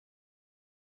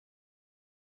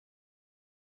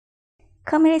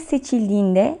Kamera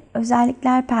seçildiğinde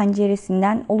özellikler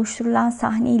penceresinden oluşturulan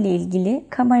sahne ile ilgili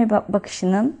kamera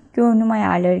bakışının görünüm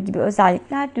ayarları gibi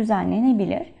özellikler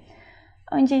düzenlenebilir.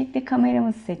 Öncelikle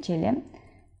kameramızı seçelim.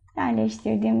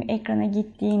 Yerleştirdiğim ekrana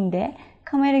gittiğimde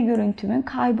kamera görüntümün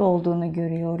kaybolduğunu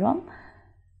görüyorum.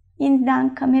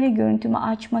 Yeniden kamera görüntümü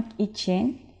açmak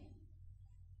için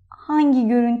hangi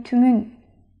görüntümün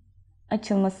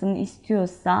açılmasını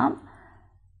istiyorsam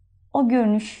o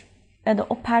görünüş ya da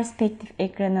o perspektif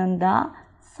ekranında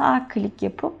sağ klik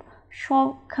yapıp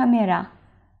Show Kamera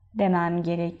demem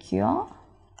gerekiyor.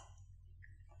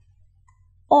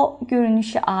 O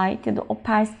görünüşe ait ya da o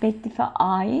perspektife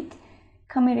ait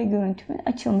kamera görüntümün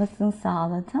açılmasını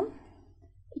sağladım.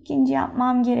 İkinci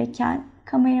yapmam gereken,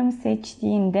 kameramı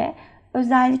seçtiğimde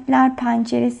özellikler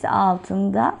penceresi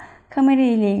altında kamera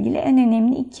ile ilgili en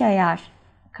önemli iki ayar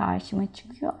karşıma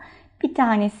çıkıyor. Bir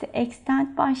tanesi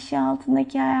Extend başlığı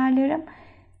altındaki ayarlarım,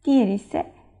 diğeri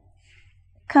ise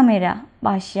kamera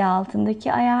başlığı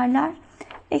altındaki ayarlar.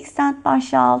 Extend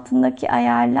başlığı altındaki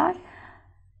ayarlar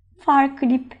Far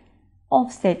Clip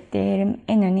Offset değerim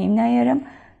en önemli ayarım.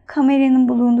 Kameranın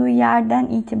bulunduğu yerden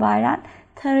itibaren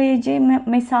tarayıcı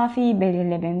mesafeyi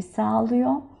belirlememi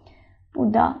sağlıyor.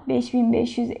 Burada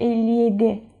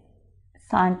 5557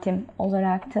 santim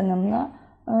olarak tanımlı.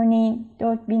 Örneğin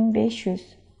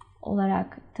 4500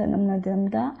 olarak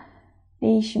tanımladığımda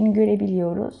değişimi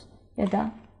görebiliyoruz. Ya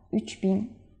da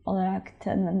 3000 olarak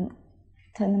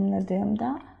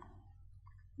tanımladığımda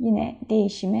yine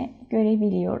değişimi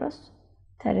görebiliyoruz.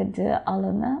 Taradığı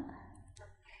alanı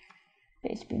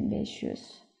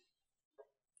 5500.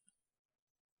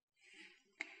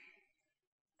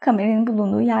 Kameranın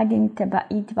bulunduğu yerden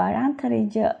itibaren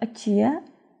tarayıcı açıyı,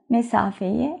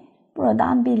 mesafeyi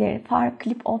buradan Far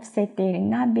Clip Offset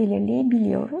değerinden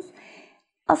belirleyebiliyoruz.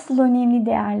 Asıl önemli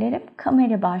değerlerim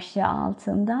kamera başlığı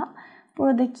altında.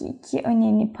 Buradaki iki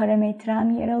önemli parametrem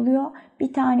yer alıyor.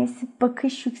 Bir tanesi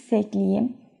bakış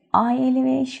yüksekliğim, Eye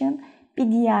Elevation.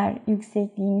 Bir diğer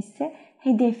yüksekliğim ise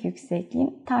hedef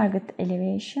yüksekliğim, Target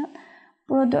Elevation.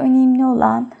 Burada önemli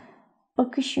olan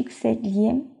bakış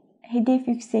yüksekliğim, hedef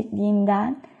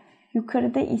yüksekliğinden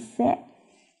yukarıda ise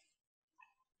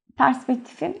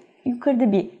perspektifim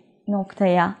yukarıda bir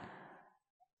noktaya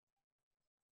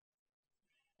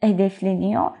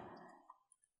hedefleniyor.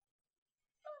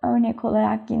 Örnek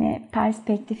olarak yine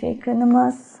perspektif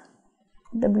ekranımız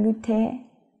WT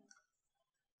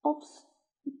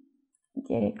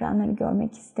diğer ekranları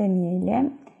görmek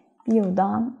istemeyelim.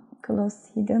 View'dan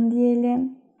Close Hidden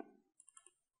diyelim.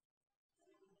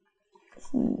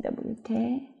 Şimdi WT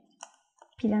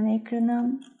plan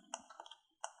ekranım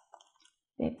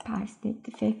ve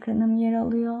perspektif ekranım yer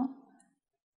alıyor.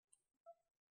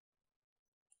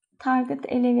 Target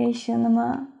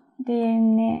Elevation'ımı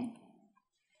değerini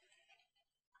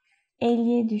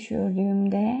 50'ye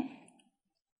düşürdüğümde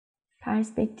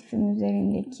perspektifim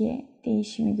üzerindeki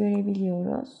değişimi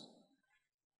görebiliyoruz.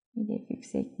 Hedef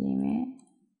yüksekliğimi,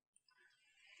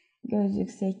 göz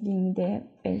yüksekliğimi de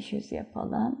 500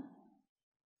 yapalım.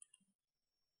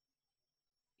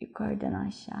 Yukarıdan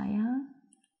aşağıya.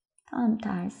 Tam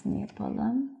tersini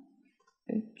yapalım.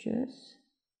 300.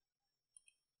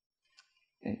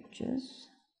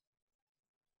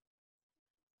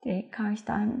 Direkt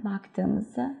karşıdan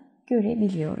baktığımızı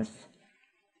görebiliyoruz.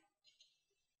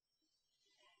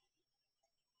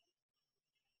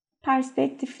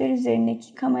 Perspektifler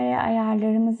üzerindeki kamera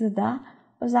ayarlarımızı da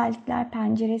özellikler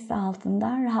penceresi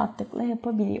altında rahatlıkla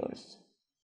yapabiliyoruz.